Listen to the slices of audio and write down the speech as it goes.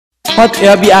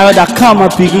hotlbr.com, my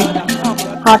piggy.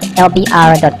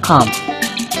 hotlbr.com.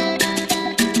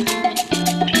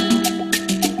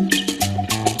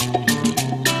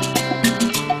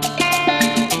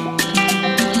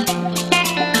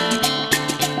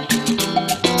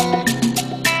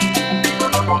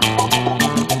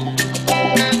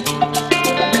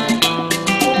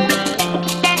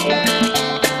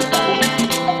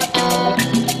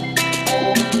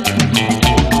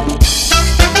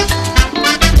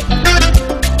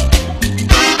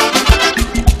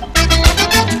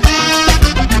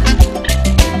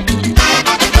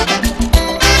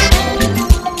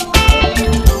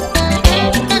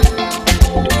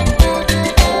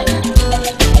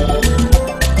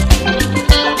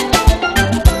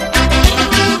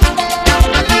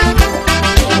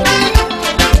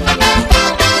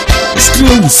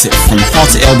 Exclusive from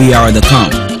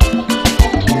hotlbr.com.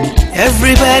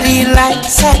 Everybody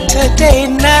likes Saturday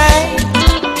night.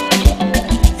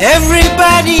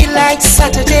 Everybody likes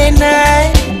Saturday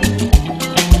night.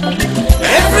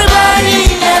 Everybody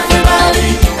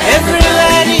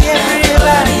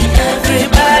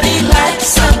likes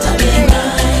Saturday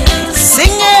night.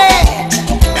 Sing it!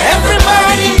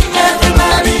 Everybody likes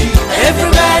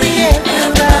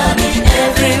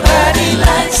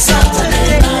Saturday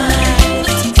night.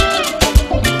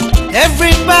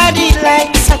 Everybody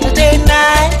likes Saturday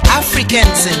night.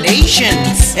 Africans and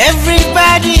Asians.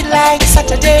 Everybody likes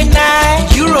Saturday night.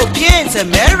 Europeans,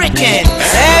 Americans.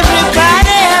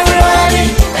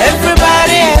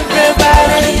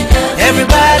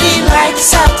 Everybody likes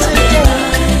Saturday.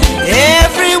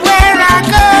 Everywhere I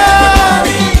go.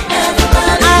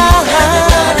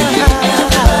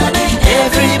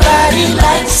 Everybody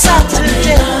likes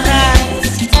Saturday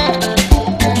night.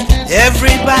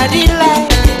 Everybody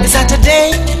likes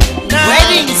Saturday night.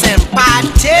 Weddings and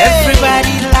parties.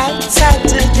 Everybody likes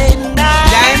Saturday night.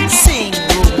 Dancing,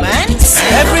 romance.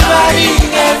 Everybody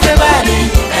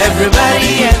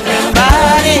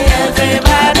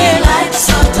likes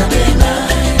Saturday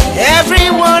night.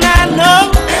 Everyone I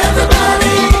know.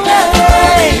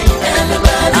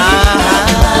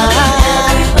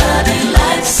 Everybody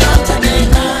likes Saturday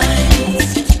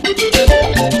night.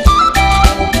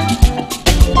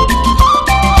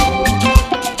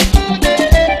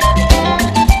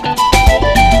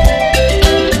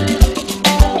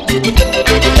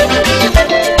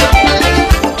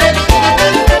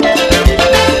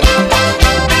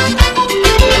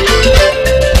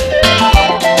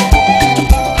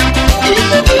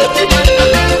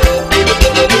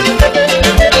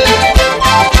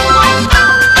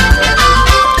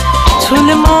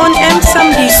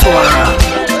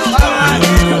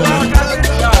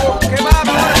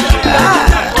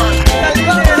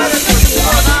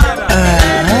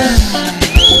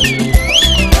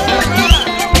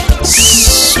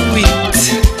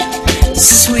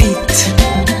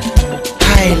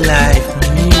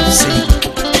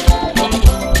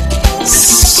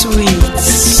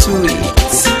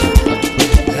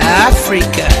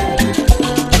 Africa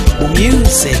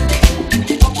music.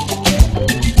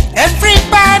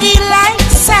 Everybody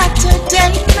likes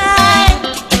Saturday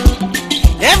night.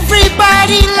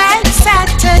 Everybody likes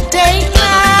Saturday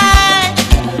night.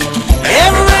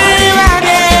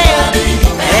 Everybody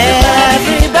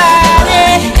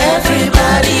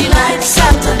likes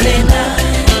Saturday night.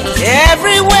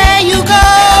 Everywhere you go.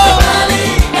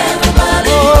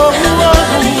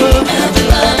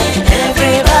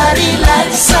 Everybody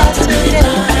likes Saturday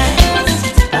night.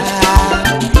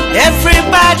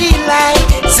 Everybody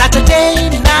likes Saturday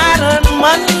night on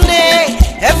Monday.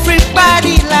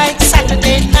 Everybody likes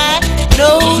Saturday night,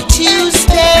 no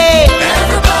Tuesday.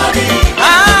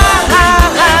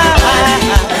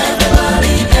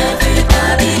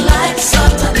 Everybody likes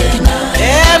Saturday night.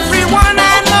 Everyone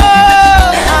I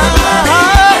know.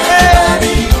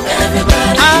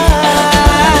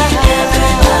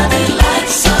 Everybody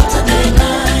likes Saturday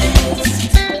night.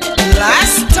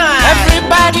 Last time,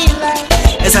 everybody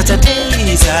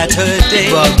likes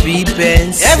Saturday. Bobby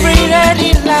Benson.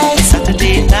 Everybody likes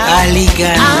Saturday night.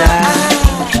 Aliganda.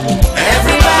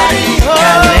 Everybody.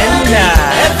 Calendar.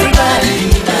 Everybody.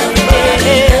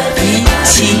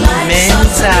 E.T.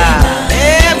 Mensa.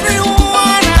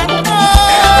 Everyone I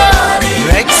know.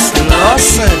 Rex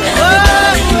Lawson.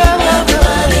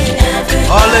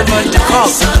 Oliver the Cock.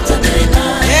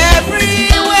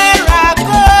 Everywhere I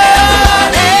go.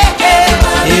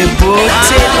 Ebo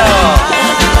Taylor.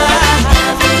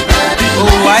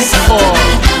 White for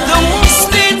the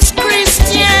Muslims,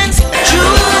 Christians,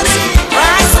 Jews,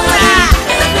 Rasta,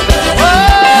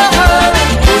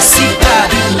 Osita,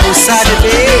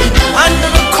 Osadebe, under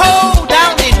the cold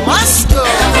down in Moscow.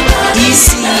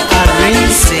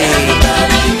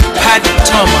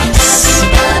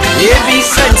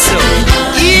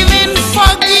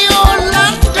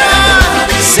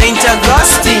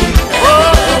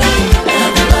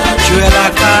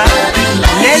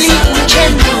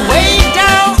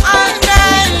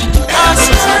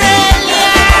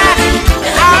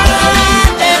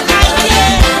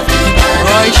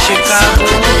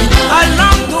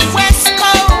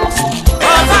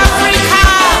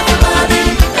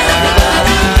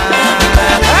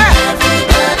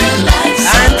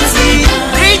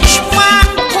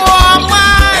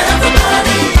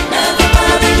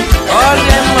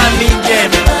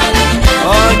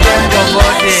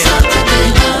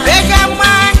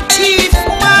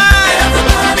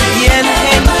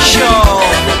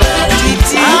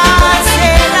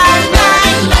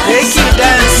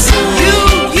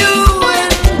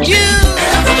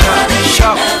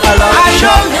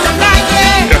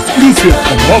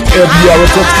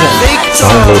 hotlbr.com.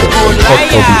 Download it from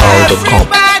hotlbr.com.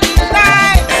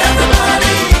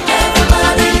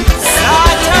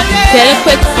 Get it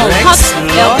quick from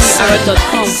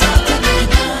hotlbr.com.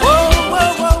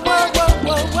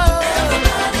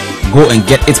 Go and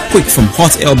get it quick from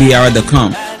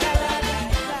hotlbr.com.